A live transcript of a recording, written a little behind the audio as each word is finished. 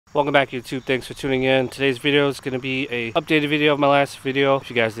Welcome back, YouTube. Thanks for tuning in. Today's video is going to be a updated video of my last video. If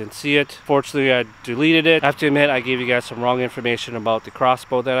you guys didn't see it, fortunately I deleted it. I have to admit, I gave you guys some wrong information about the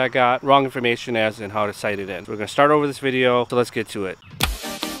crossbow that I got. Wrong information as in how to sight it in. So we're going to start over this video, so let's get to it.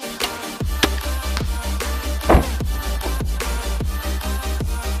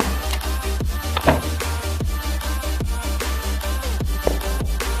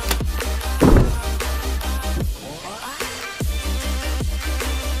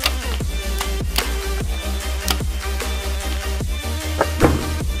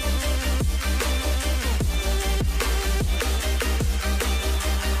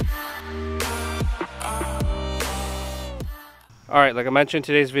 Alright, like I mentioned,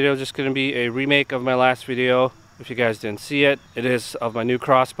 today's video is just going to be a remake of my last video. If you guys didn't see it, it is of my new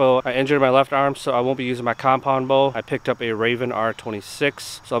crossbow. I injured my left arm, so I won't be using my compound bow. I picked up a Ravin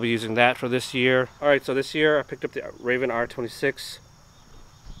R26, so I'll be using that for this year. Alright, so this year I picked up the Ravin R26.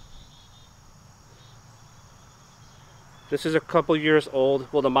 This is a couple years old.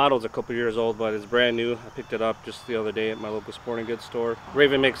 Well, the model's a couple years old, but it's brand new. I picked it up just the other day at my local sporting goods store.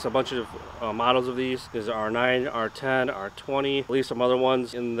 Ravin makes a bunch of models of these. There's R9, R10, R20, at least some other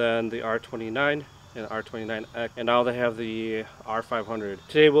ones, and then the R29 and R29X, and now they have the R500.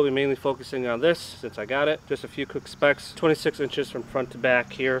 Today we'll be mainly focusing on this since I got it. Just a few quick specs. 26 inches from front to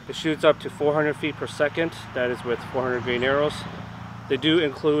back here. It shoots up to 400 feet per second. That is with 400 grain arrows. They do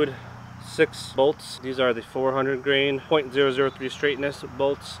include 6 bolts. These are the 400 grain 0.003 straightness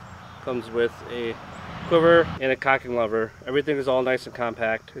bolts. Comes with a quiver and a cocking lever. Everything is all nice and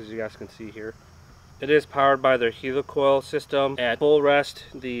compact, as you guys can see here. It is powered by their helicoil system. At full rest,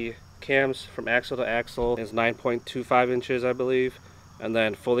 the cams from axle to axle is 9.25 inches, I believe, and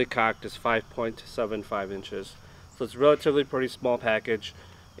then fully cocked is 5.75 inches. So it's relatively pretty small package,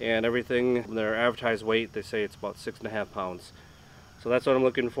 and everything, their advertised weight, they say it's about 6.5 pounds. So that's what I'm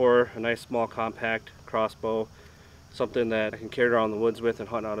looking for, a nice small compact crossbow, something that I can carry around the woods with and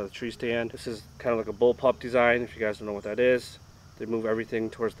hunt out of the tree stand. This is kind of like a bullpup design, if you guys don't know what that is. They move everything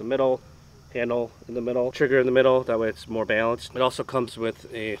towards the middle, handle in the middle, trigger in the middle, that way it's more balanced. It also comes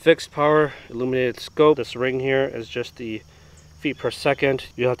with a fixed power illuminated scope. This ring here is just the feet per second.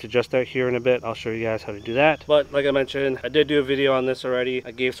 You'll have to adjust that here in a bit. I'll show you guys how to do that. But like I mentioned, I did do a video on this already.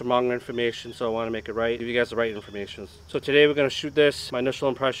 I gave some wrong information, so I want to make it right, give you guys the right information. So today we're going to shoot this, my initial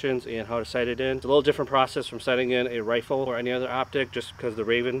impressions and how to sight it in. It's a little different process from sighting in a rifle or any other optic, just because the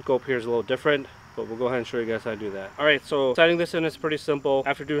Ravin scope here is a little different. But we'll go ahead and show you guys how to do that. Alright, so sighting this in is pretty simple.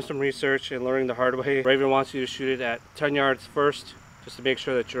 After doing some research and learning the hard way, Ravin wants you to shoot it at 10 yards first, just to make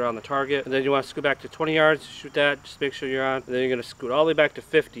sure that you're on the target. And then you want to scoot back to 20 yards, shoot that, just make sure you're on. And then you're going to scoot all the way back to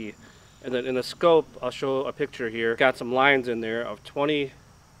 50. And then in the scope, I'll show a picture here. Got some lines in there of 20,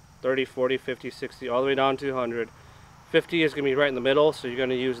 30, 40, 50, 60, all the way down to 100. 50 is going to be right in the middle, so you're going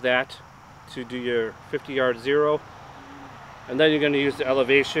to use that to do your 50-yard zero. And then you're going to use the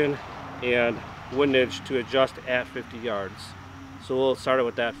elevation and windage to adjust at 50 yards. So we'll start it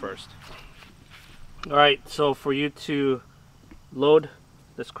with that first. Alright, so for you to load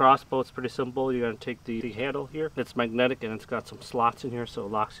this crossbow, it's pretty simple. You're going to take the handle here. It's magnetic and it's got some slots in here, so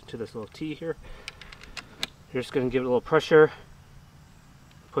it locks into this little T here. You're just going to give it a little pressure,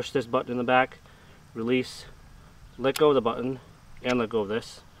 push this button in the back, release, let go of the button and let go of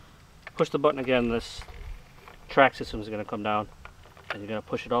this. Push the button again, this track system is going to come down, and you're going to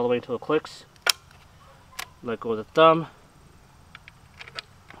push it all the way until it clicks. Let go of the thumb.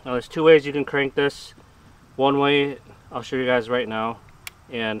 Now there's 2 ways you can crank this. One way I'll show you guys right now,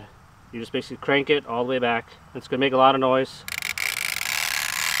 and you just basically crank it all the way back. It's going to make a lot of noise.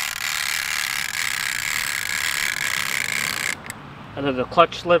 And then the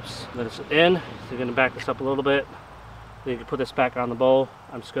clutch slips, then it's in, so you're going to back this up a little bit. Then you can put this back on the bow.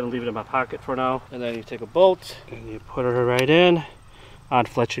 I'm just going to leave it in my pocket for now. And then you take a bolt and you put her right in, on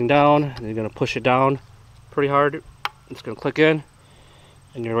fletching down, and you're going to push it down pretty hard. It's going to click in,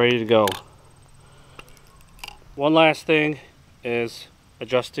 and you're ready to go. One last thing is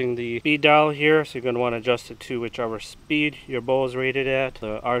adjusting the speed dial here. So you're going to want to adjust it to whichever speed your bow is rated at.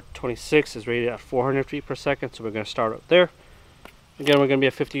 The R26 is rated at 400 feet per second, so we're going to start up there. Again, we're going to be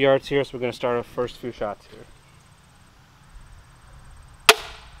at 50 yards here, so we're going to start our first few shots here.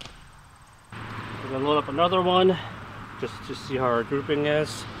 We're going to load up another one just to see how our grouping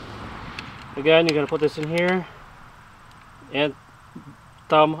is. Again, you're going to put this in here and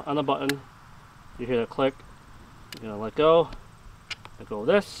thumb on the button. You hear the click. You're going to let go of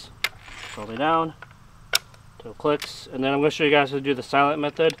this, all the way down till it clicks, and then I'm going to show you guys how to do the silent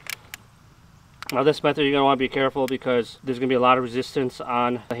method. Now this method you're going to want to be careful because there's going to be a lot of resistance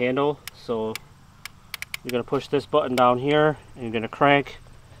on the handle, so you're going to push this button down here and you're going to crank,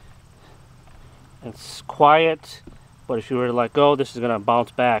 It's quiet, but if you were to let go, this is going to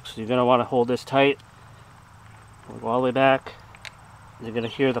bounce back. So you're going to want to hold this tight. We'll go all the way back. You're going to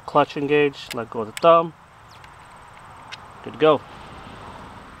hear the clutch engage. Let go of the thumb. Good to go.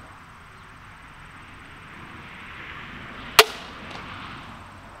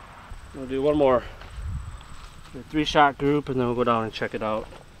 We'll do one more. A 3-shot group, and then we'll go down and check it out.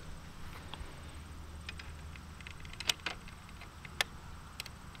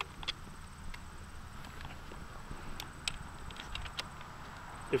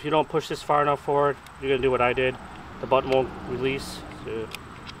 If you don't push this far enough forward, you're going to do what I did. The button won't release. So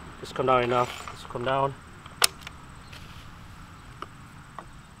just come down enough. Just come down.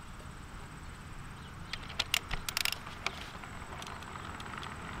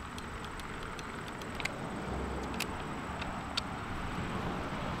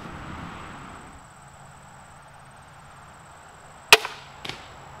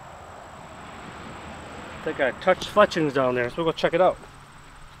 I think I touched fletchings down there, so we'll go check it out.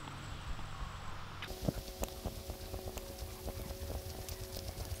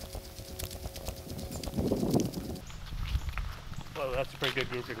 Well, that's a pretty good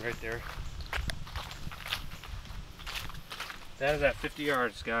grouping right there. That is at 50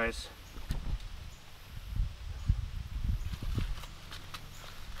 yards, guys.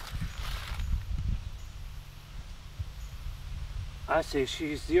 I say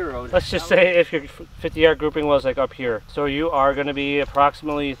she's zeroed. Let's just say if your 50-yard grouping was like up here. So you are going to be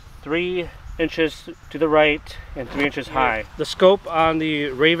approximately 3 inches to the right and 3 inches high. The scope on the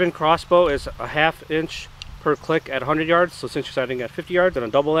Ravin Crossbow is a 1/2 inch per click at 100 yards. So since you're starting at 50 yards, I'm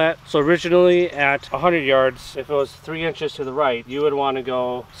gonna double that. So originally at 100 yards, if it was 3 inches to the right, you would want to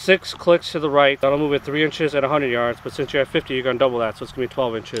go 6 clicks to the right. That'll move it 3 inches at 100 yards. But since you're at 50, you're gonna double that. So it's gonna be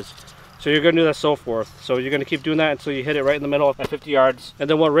 12 inches. So you're going to do that so forth. So you're going to keep doing that until you hit it right in the middle at 50 yards. And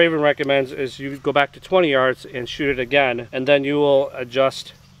then what Ravin recommends is you go back to 20 yards and shoot it again. And then you will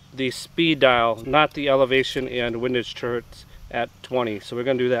adjust the speed dial, not the elevation and windage turrets at 20. So we're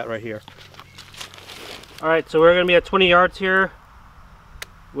going to do that right here. Alright, so we're going to be at 20 yards here.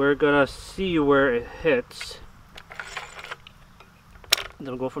 We're going to see where it hits. And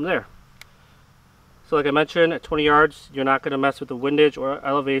then we'll go from there. So like I mentioned, at 20 yards, you're not going to mess with the windage or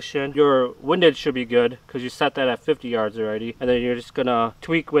elevation. Your windage should be good because you set that at 50 yards already. And then you're just going to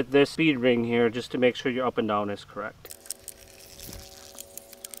tweak with this speed ring here just to make sure your up and down is correct.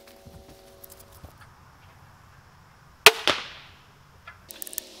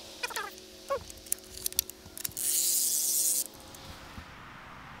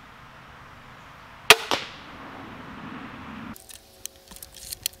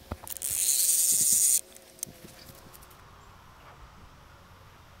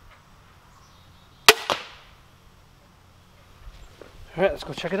 Alright, let's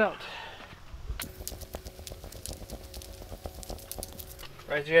go check it out.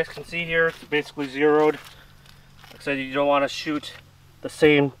 As you guys can see here, it's basically zeroed. Like I said, you don't want to shoot the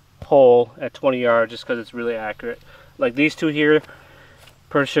same hole at 20 yards just because it's really accurate. Like these two here,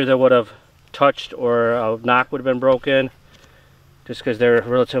 pretty sure they would have touched or a knock would have been broken just because they're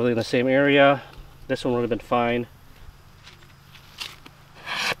relatively in the same area. This one would have been fine.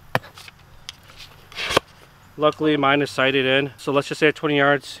 Luckily mine is sighted in, so let's just say at 20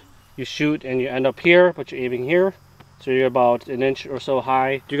 yards you shoot and you end up here, but you're aiming here, so you're about an inch or so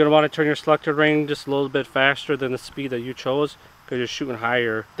high. You're going to want to turn your selector ring just a little bit faster than the speed that you chose because you're shooting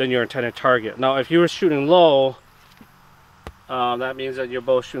higher than your intended target. Now if you were shooting low, that means that you're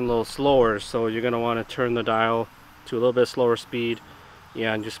both shooting a little slower, so you're going to want to turn the dial to a little bit slower speed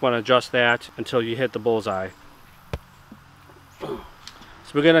and just want to adjust that until you hit the bullseye. So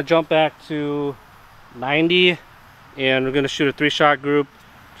we're going to jump back to 90 and we're going to shoot a 3-shot group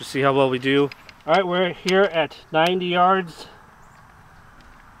to see how well we do. Alright, we're here at 90 yards.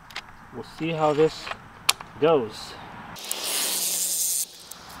 We'll see how this goes.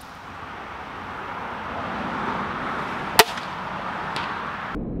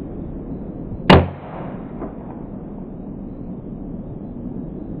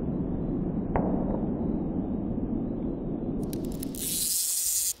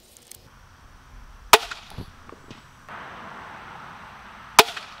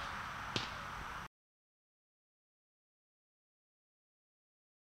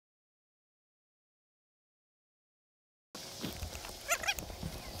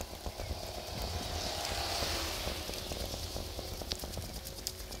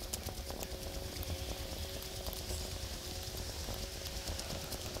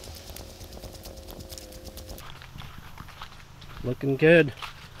 Looking good.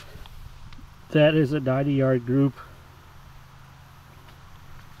 That is a 90-yard group.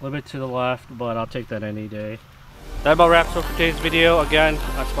 A little bit to the left, but I'll take that any day. That about wraps up for today's video. Again,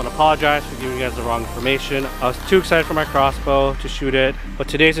 I just want to apologize for giving you guys the wrong information. I was too excited for my crossbow to shoot it, but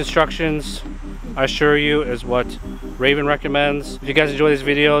today's instructions, I assure you, is what Ravin recommends. If you guys enjoy these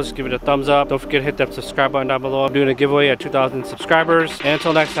videos, give it a thumbs up. Don't forget to hit that subscribe button down below. I'm doing a giveaway at 2,000 subscribers. And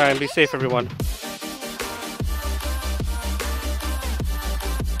until next time, be safe, everyone.